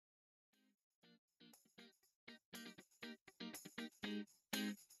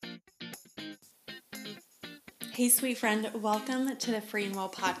Hey, sweet friend, welcome to the Free and Well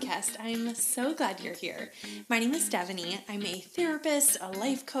podcast. I'm so glad you're here. My name is Devaney. I'm a therapist, a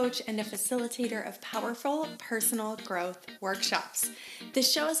life coach, and a facilitator of powerful personal growth workshops.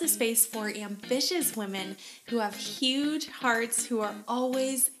 This show is a space for ambitious women who have huge hearts, who are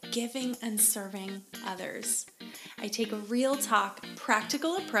always giving and serving others. I take a real talk,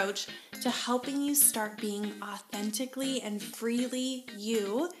 practical approach to helping you start being authentically and freely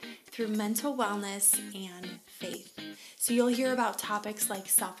you through mental wellness and faith. So you'll hear about topics like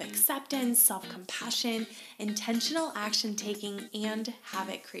self-acceptance, self-compassion, intentional action taking, and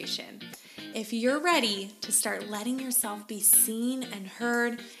habit creation. If you're ready to start letting yourself be seen and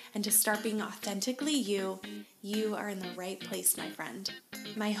heard and to start being authentically you, you are in the right place, my friend.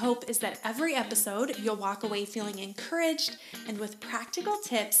 My hope is that every episode you'll walk away feeling encouraged and with practical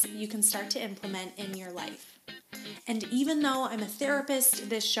tips you can start to implement in your life. And even though I'm a therapist,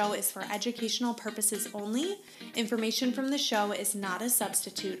 this show is for educational purposes only. Information from the show is not a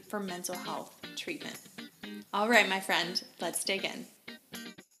substitute for mental health treatment. All right, my friend, let's dig in.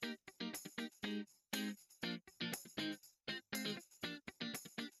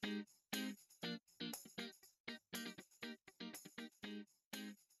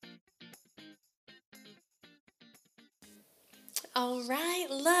 All right,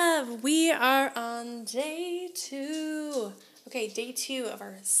 love, we are on day 2. Okay, day 2 of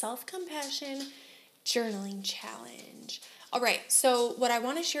our self-compassion journaling challenge. All right, so what I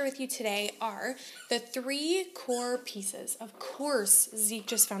want to share with you today are the 3 core pieces. Of course, Zeke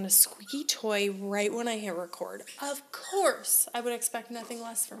just found a squeaky toy right when I hit record. Of course, I would expect nothing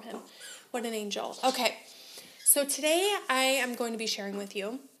less from him. What an angel. Okay, so today I am going to be sharing with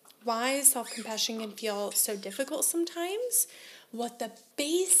you why self-compassion can feel so difficult sometimes, what the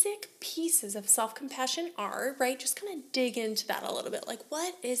basic pieces of self-compassion are, right? Just kind of dig into that a little bit. Like,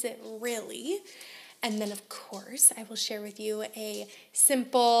 what is it really? And then, of course, I will share with you a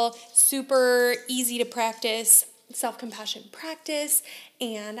simple, super easy to practice self-compassion practice,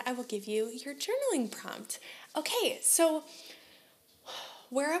 and I will give you your journaling prompt. Okay, so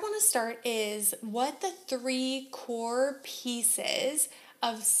where I want to start is what the 3 core pieces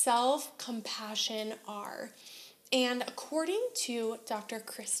of self-compassion are. And according to Dr.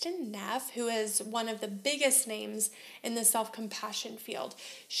 Kristin Neff, who is one of the biggest names in the self-compassion field,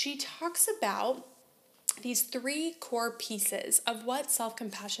 she talks about these 3 core pieces of what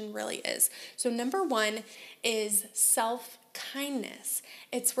self-compassion really is. So number 1 is self-kindness.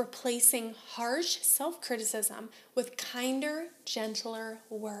 It's replacing harsh self-criticism with kinder, gentler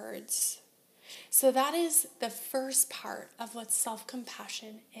words. So that is the first part of what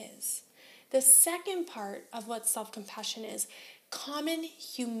self-compassion is. The second part of what self-compassion is, common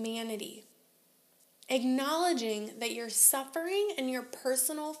humanity. Acknowledging that your suffering and your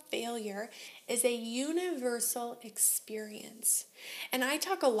personal failure is a universal experience. And I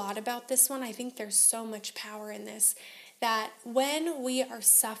talk a lot about this one. I think there's so much power in this, that when we are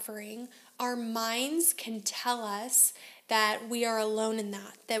suffering, our minds can tell us that we are alone in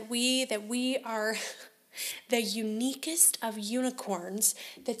that we are the uniquest of unicorns,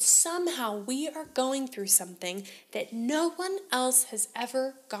 that somehow we are going through something that no one else has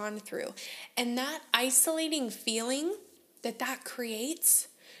ever gone through. And that isolating feeling that creates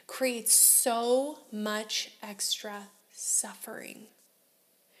so much extra suffering.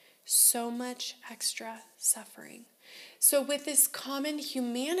 So much extra suffering. So with this common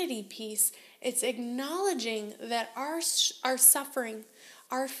humanity piece, it's acknowledging that our suffering,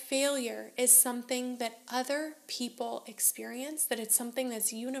 our failure is something that other people experience, that it's something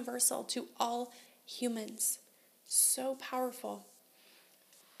that's universal to all humans. So powerful.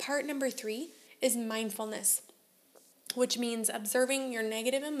 Part number 3 is mindfulness, which means observing your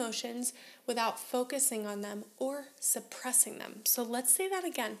negative emotions without focusing on them or suppressing them. So let's say that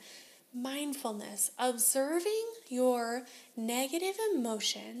again. Mindfulness, observing your negative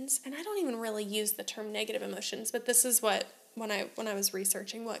emotions, and I don't even really use the term negative emotions, but this is what, when I was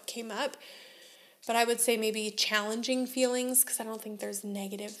researching what came up, but I would say maybe challenging feelings, because I don't think there's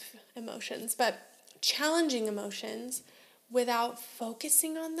negative emotions, but challenging emotions without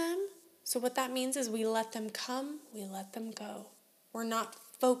focusing on them. So what that means is we let them come, we let them go. We're not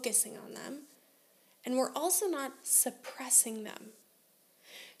focusing on them, and we're also not suppressing them.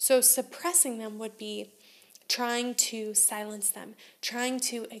 So suppressing them would be trying to silence them, trying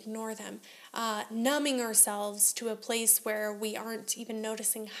to ignore them, numbing ourselves to a place where we aren't even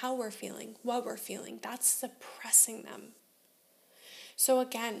noticing how we're feeling, what we're feeling. That's suppressing them. So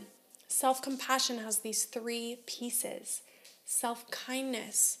again, self-compassion has these 3 pieces.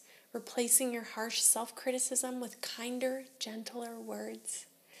 Self-kindness, replacing your harsh self-criticism with kinder, gentler words.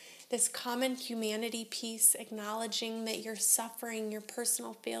 This common humanity piece, acknowledging that your suffering, your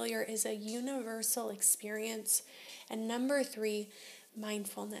personal failure is a universal experience. And number 3,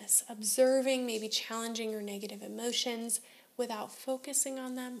 mindfulness, observing, maybe challenging your negative emotions without focusing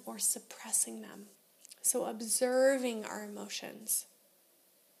on them or suppressing them. So observing our emotions.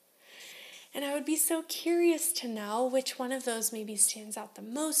 And I would be so curious to know which one of those maybe stands out the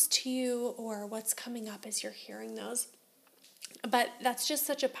most to you, or what's coming up as you're hearing those. But that's just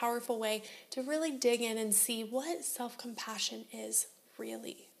such a powerful way to really dig in and see what self-compassion is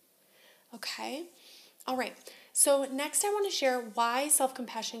really. Okay? All right. So next I want to share why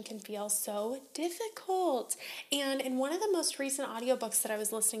self-compassion can feel so difficult. And in one of the most recent audiobooks that I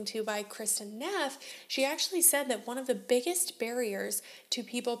was listening to by Kristin Neff, she actually said that one of the biggest barriers to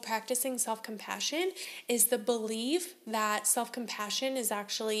people practicing self-compassion is the belief that self-compassion is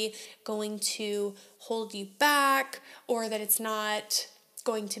actually going to hold you back, or that it's not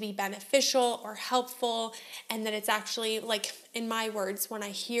going to be beneficial or helpful, and that it's actually, like, in my words, when I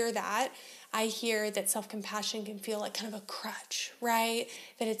hear that, I hear that self-compassion can feel like kind of a crutch, right?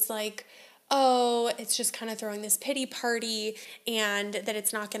 That it's like, oh, it's just kind of throwing this pity party, and that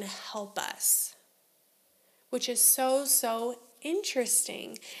it's not going to help us, which is so, so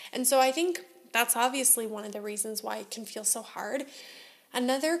interesting. And so I think that's obviously one of the reasons why it can feel so hard.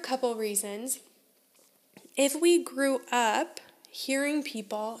 Another couple reasons, if we grew up hearing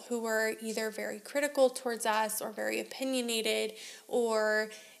people who were either very critical towards us or very opinionated, or,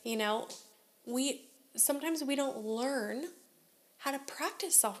 sometimes we don't learn how to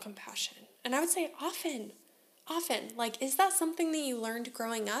practice self-compassion. And I would say often, like, is that something that you learned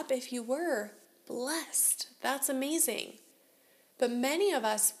growing up? If you were blessed, that's amazing. But many of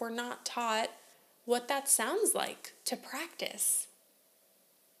us were not taught what that sounds like to practice.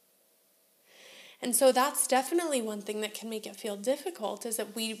 And so that's definitely one thing that can make it feel difficult, is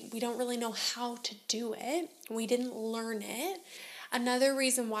that we don't really know how to do it. We didn't learn it. Another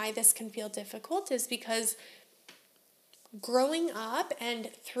reason why this can feel difficult is because growing up and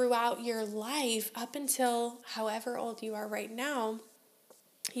throughout your life, up until however old you are right now,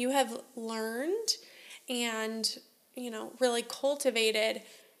 you have learned and, really cultivated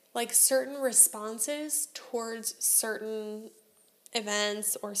like certain responses towards certain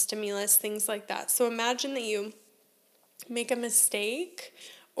events or stimulus, things like that. So imagine that you make a mistake,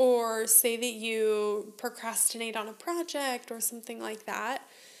 or say that you procrastinate on a project or something like that.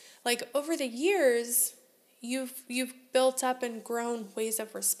 Like, over the years, you've built up and grown ways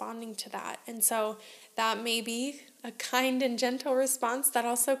of responding to that. And so that may be a kind and gentle response. That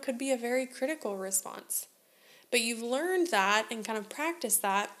also could be a very critical response. But you've learned that and kind of practiced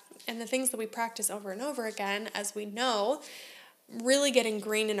that. And the things that we practice over and over again, as we know, really get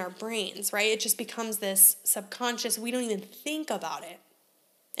ingrained in our brains, right? It just becomes this subconscious, we don't even think about it.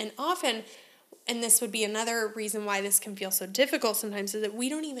 And often, and this would be another reason why this can feel so difficult sometimes, is that we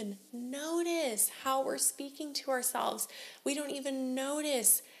don't even notice how we're speaking to ourselves. We don't even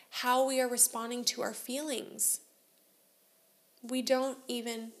notice how we are responding to our feelings. We don't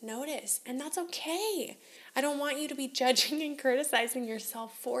even notice. And that's okay. I don't want you to be judging and criticizing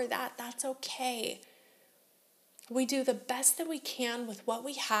yourself for that. That's okay. We do the best that we can with what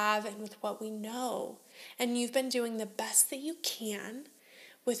we have and with what we know. And you've been doing the best that you can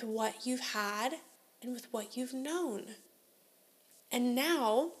with what you've had and with what you've known. And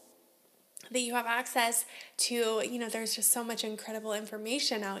now that you have access to, there's just so much incredible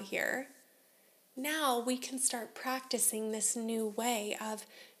information out here, now we can start practicing this new way of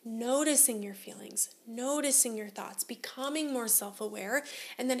noticing your feelings, noticing your thoughts, becoming more self-aware,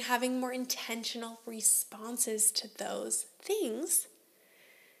 and then having more intentional responses to those things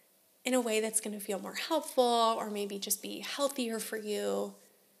in a way that's going to feel more helpful, or maybe just be healthier for you,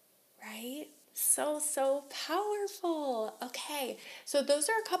 right? So powerful. Okay, so those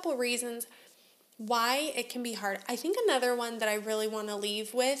are a couple reasons why it can be hard. I think another one that I really want to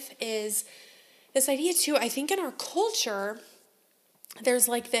leave with is this idea too. I think in our culture, there's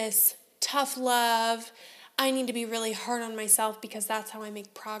like this tough love. I need to be really hard on myself because that's how I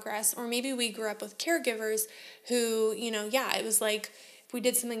make progress. Or maybe we grew up with caregivers who, it was like if we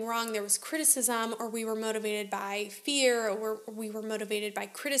did something wrong, there was criticism, or we were motivated by fear, or we were motivated by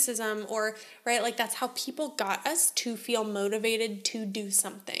criticism, or, right, like that's how people got us to feel motivated to do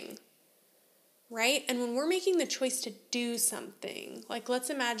something. Right? And when we're making the choice to do something, like let's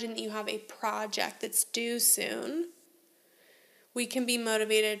imagine that you have a project that's due soon. We can be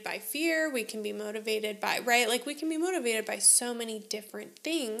motivated by fear. We can be motivated by, right? Like we can be motivated by so many different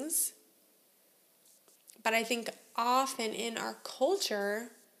things. But I think often in our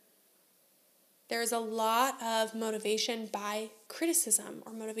culture, There's a lot of motivation by criticism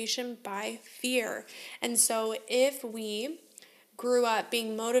or motivation by fear. And so if we grew up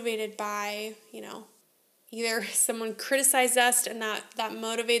being motivated by, either someone criticized us and that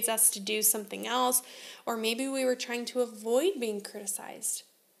motivates us to do something else, or maybe we were trying to avoid being criticized.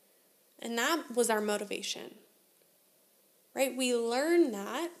 And that was our motivation, right? We learn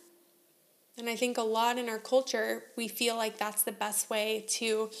that. And I think a lot in our culture, we feel like that's the best way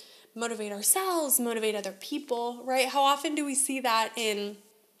to motivate ourselves, motivate other people, right? How often do we see that in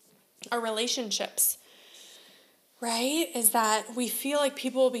our relationships, right? Is that we feel like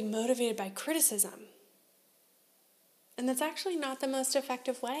people will be motivated by criticism. And that's actually not the most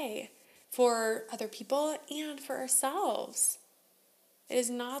effective way for other people and for ourselves. It is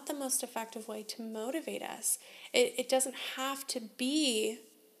not the most effective way to motivate us. It doesn't have to be,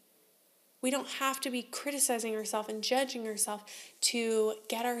 we don't have to be criticizing ourselves and judging ourselves to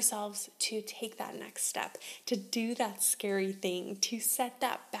get ourselves to take that next step, to do that scary thing, to set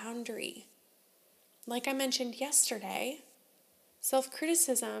that boundary. Like I mentioned yesterday,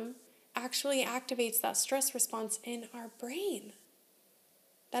 self-criticism actually activates that stress response in our brain.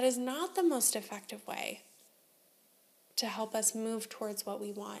 That is not the most effective way to help us move towards what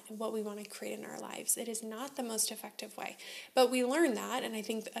we want and what we want to create in our lives. It is not the most effective way. But we learn that, and I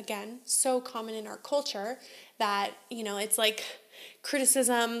think, again, so common in our culture that, it's like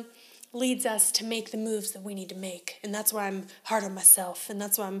criticism leads us to make the moves that we need to make. And that's why I'm hard on myself, and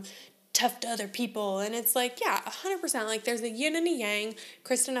that's why I'm tough to other people. And it's like, yeah, 100%. Like there's a yin and a yang.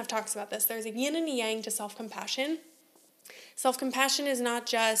 Kristen Neff talks about this. There's a yin and a yang to self-compassion. Self-compassion is not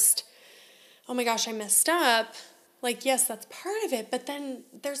just, oh my gosh, I messed up. Like, yes, that's part of it. But then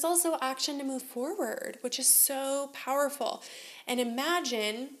there's also action to move forward, which is so powerful. And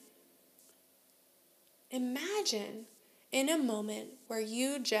imagine in a moment where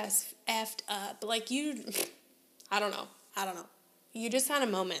you just effed up. Like I don't know. You just had a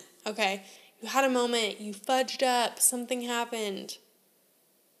moment, okay? You had a moment, you fudged up, something happened.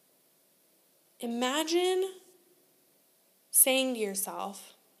 Imagine saying to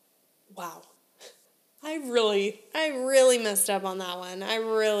yourself, wow, I really messed up on that one. I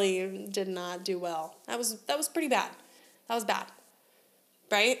really did not do well. That was pretty bad. That was bad,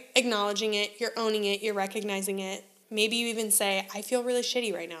 right? Acknowledging it, you're owning it, you're recognizing it. Maybe you even say, I feel really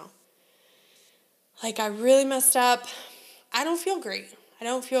shitty right now. Like, I really messed up. I don't feel great. I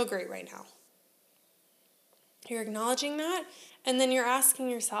don't feel great right now. You're acknowledging that, and then you're asking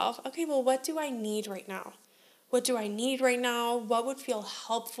yourself, okay, well, what do I need right now? What do I need right now? What would feel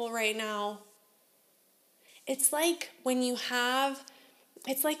helpful right now? It's like when you know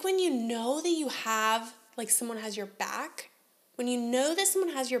that you have, like someone has your back. When you know that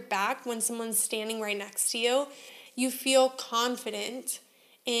someone has your back, when someone's standing right next to you, you feel confident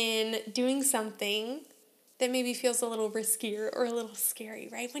in doing something that maybe feels a little riskier or a little scary,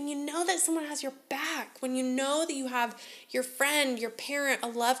 right? When you know that someone has your back, when you know that you have your friend, your parent, a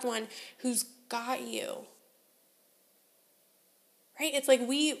loved one who's got you, right? It's like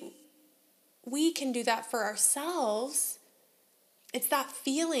we can do that for ourselves. It's that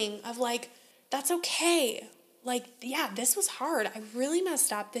feeling of like, that's okay. Like, yeah, this was hard. I really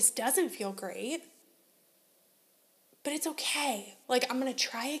messed up. This doesn't feel great. But it's okay. Like, I'm going to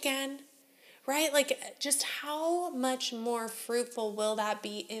try again, right? Like, just how much more fruitful will that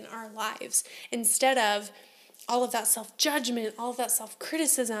be in our lives instead of all of that self-judgment, all of that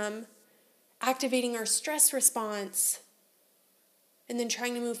self-criticism, activating our stress response, and then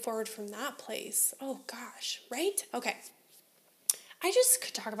trying to move forward from that place. Oh gosh, right? Okay. I just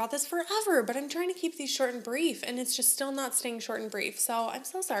could talk about this forever, but I'm trying to keep these short and brief, and it's just still not staying short and brief. So I'm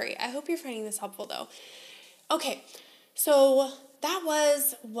so sorry. I hope you're finding this helpful though. Okay, so that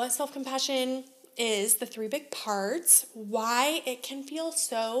was what self-compassion is, the 3 big parts, why it can feel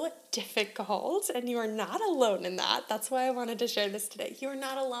so difficult, and you are not alone in that. That's why I wanted to share this today. You are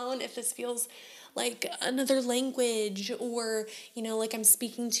not alone if this feels like another language, or, like I'm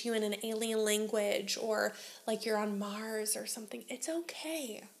speaking to you in an alien language, or like you're on Mars or something. It's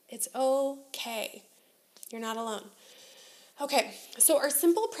okay. It's okay. You're not alone. Okay, so our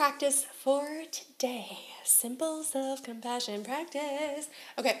simple practice for today, simple self-compassion practice,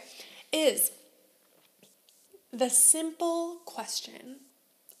 okay, is the simple question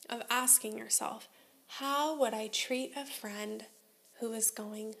of asking yourself, how would I treat a friend who is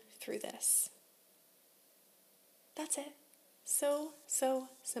going through this? That's it. So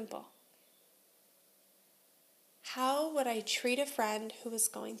simple. How would I treat a friend who is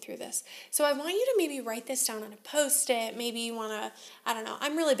going through this? So I want you to maybe write this down on a Post-it. Maybe you want to, I don't know.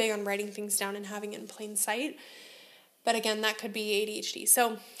 I'm really big on writing things down and having it in plain sight. But again, that could be ADHD.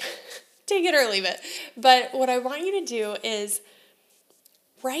 So take it or leave it. But what I want you to do is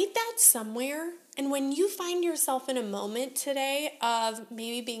write that somewhere. And when you find yourself in a moment today of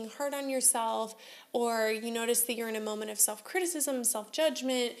maybe being hard on yourself, or you notice that you're in a moment of self-criticism,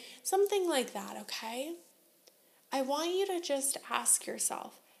 self-judgment, something like that, okay? I want you to just ask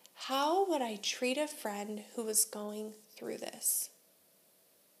yourself, how would I treat a friend who was going through this?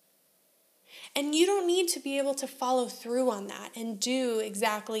 And you don't need to be able to follow through on that and do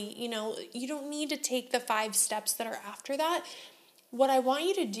exactly, you don't need to take the 5 steps that are after that. What I want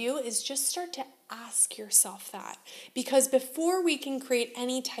you to do is just start to ask yourself that. Because before we can create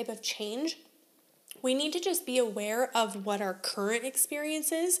any type of change, we need to just be aware of what our current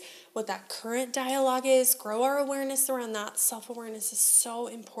experience is, what that current dialogue is, grow our awareness around that. Self-awareness is so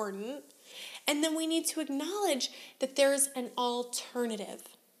important. And then we need to acknowledge that there's an alternative.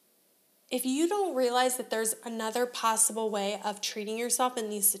 If you don't realize that there's another possible way of treating yourself in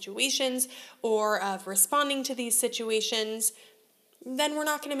these situations or of responding to these situations, then we're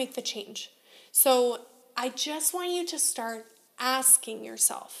not going to make the change. So I just want you to start asking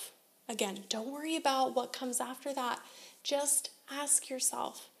yourself. Again, don't worry about what comes after that. Just ask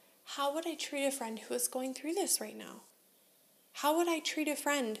yourself, how would I treat a friend who is going through this right now? How would I treat a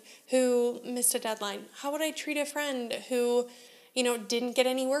friend who missed a deadline? How would I treat a friend who, didn't get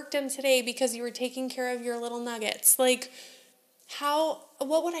any work done today because you were taking care of your little nuggets? What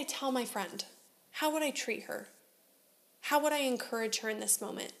would I tell my friend? How would I treat her? How would I encourage her in this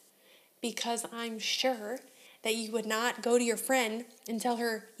moment? Because I'm sure that you would not go to your friend and tell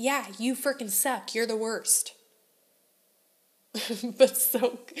her, yeah, you freaking suck, you're the worst. But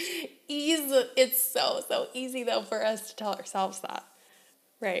so easy, it's so easy though for us to tell ourselves that,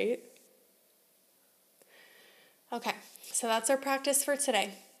 right? Okay, so that's our practice for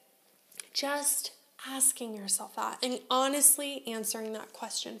today. Just asking yourself that and honestly answering that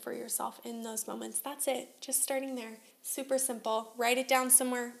question for yourself in those moments. That's it, just starting there. Super simple. Write it down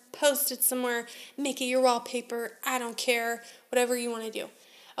somewhere, post it somewhere, make it your wallpaper. I don't care, whatever you want to do.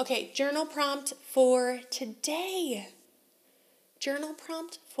 Okay, journal prompt for today. Journal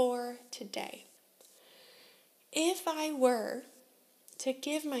prompt for today. If I were to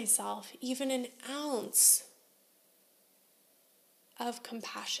give myself even an ounce of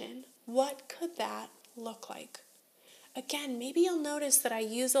compassion, what could that look like? Again, maybe you'll notice that I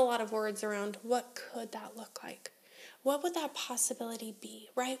use a lot of words around what could that look like? What would that possibility be,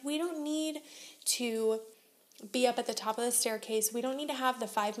 right? We don't need to be up at the top of the staircase. We don't need to have the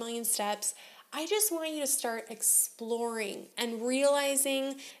 5 million steps. I just want you to start exploring and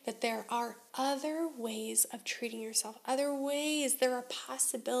realizing that there are other ways of treating yourself, other ways, there are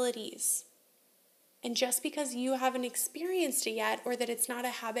possibilities. And just because you haven't experienced it yet or that it's not a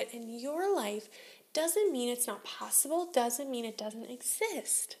habit in your life doesn't mean it's not possible, doesn't mean it doesn't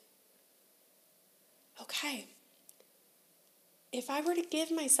exist. Okay. If I were to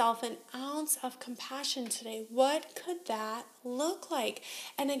give myself an ounce of compassion today, what could that look like?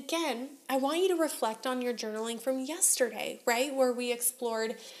 And again, I want you to reflect on your journaling from yesterday, right? Where we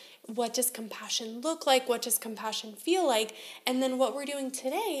explored what does compassion look like? What does compassion feel like? And then what we're doing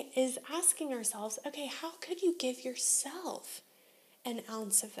today is asking ourselves, okay, how could you give yourself an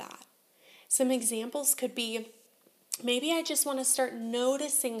ounce of that? Some examples could be, maybe I just want to start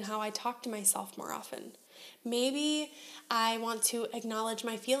noticing how I talk to myself more often. Maybe I want to acknowledge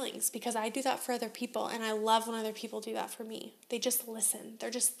my feelings because I do that for other people and I love when other people do that for me. They just listen. They're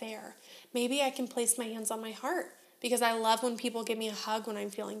just there. Maybe I can place my hands on my heart because I love when people give me a hug when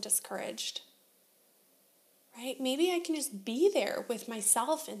I'm feeling discouraged. Right? Maybe I can just be there with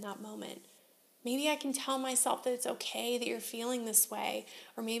myself in that moment. Maybe I can tell myself that it's okay that you're feeling this way,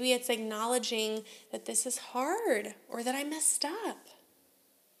 or maybe it's acknowledging that this is hard or that I messed up.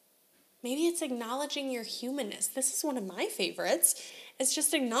 Maybe it's acknowledging your humanness. This is one of my favorites. It's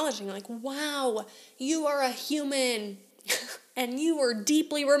just acknowledging like, wow, you are a human. And you were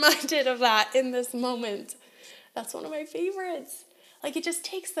deeply reminded of that in this moment. That's one of my favorites. Like it just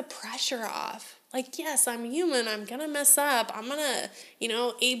takes the pressure off. Like, yes, I'm human. I'm going to mess up. I'm going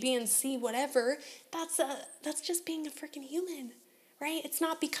to, A, B, and C, whatever. That's just being a freaking human, right? It's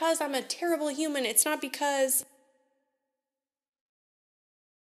not because I'm a terrible human. It's not because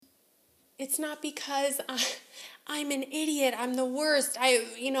I'm an idiot, I'm the worst,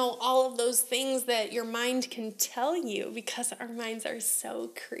 all of those things that your mind can tell you because our minds are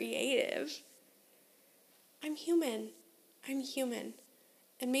so creative. I'm human.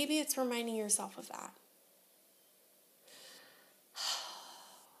 And maybe it's reminding yourself of that.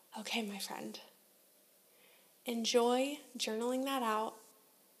 Okay, my friend. Enjoy journaling that out.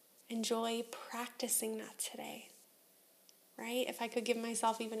 Enjoy practicing that today. right? If I could give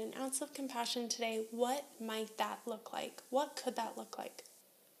myself even an ounce of compassion today, what might that look like? What could that look like?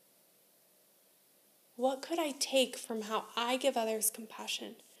 What could I take from how I give others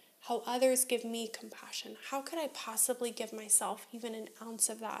compassion, how others give me compassion? How could I possibly give myself even an ounce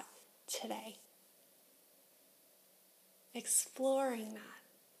of that today? Exploring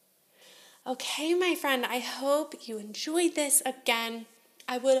that. Okay, my friend, I hope you enjoyed this. Again,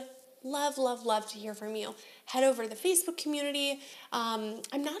 I would love, love, love to hear from you. Head over to the Facebook community. I'm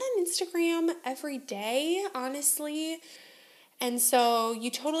not on Instagram every day, honestly. And so you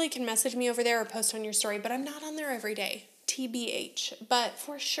totally can message me over there or post on your story, but I'm not on there every day, TBH. But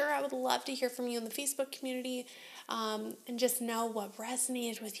for sure, I would love to hear from you in the Facebook community, and just know what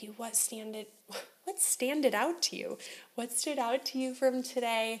resonated with you, what standed out to you, what stood out to you from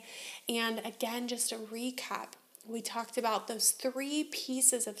today. And again, just to recap, we talked about those 3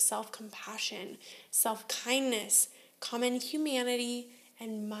 pieces of self-compassion, self-kindness, common humanity,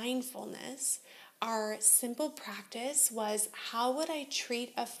 and mindfulness. Our simple practice was, how would I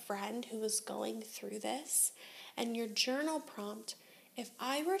treat a friend who was going through this? And your journal prompt, if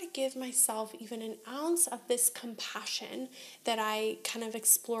I were to give myself even an ounce of this compassion that I kind of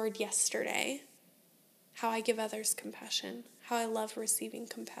explored yesterday, how I give others compassion, how I love receiving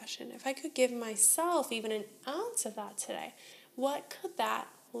compassion. If I could give myself even an ounce of that today, what could that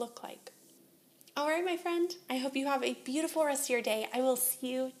look like? All right, my friend, I hope you have a beautiful rest of your day. I will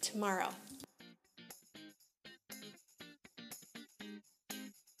see you tomorrow.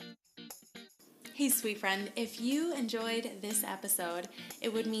 Hey, sweet friend, if you enjoyed this episode,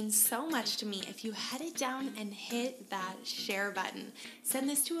 it would mean so much to me if you headed down and hit that share button. Send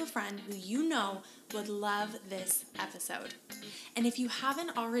this to a friend who you know would love this episode. And if you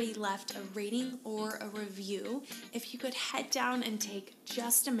haven't already left a rating or a review, if you could head down and take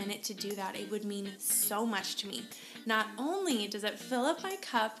just a minute to do that, it would mean so much to me. Not only does it fill up my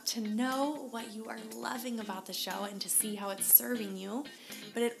cup to know what you are loving about the show and to see how it's serving you,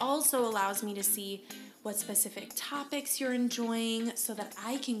 but it also allows me to see what specific topics you're enjoying so that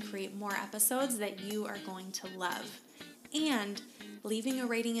I can create more episodes that you are going to love. And leaving a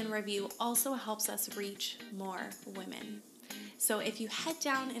rating and review also helps us reach more women. So if you head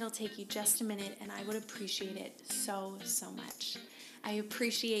down, it'll take you just a minute, and I would appreciate it so, so much. I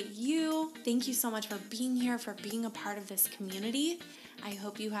appreciate you. Thank you so much for being here, for being a part of this community. I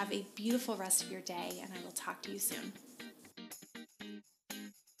hope you have a beautiful rest of your day, and I will talk to you soon.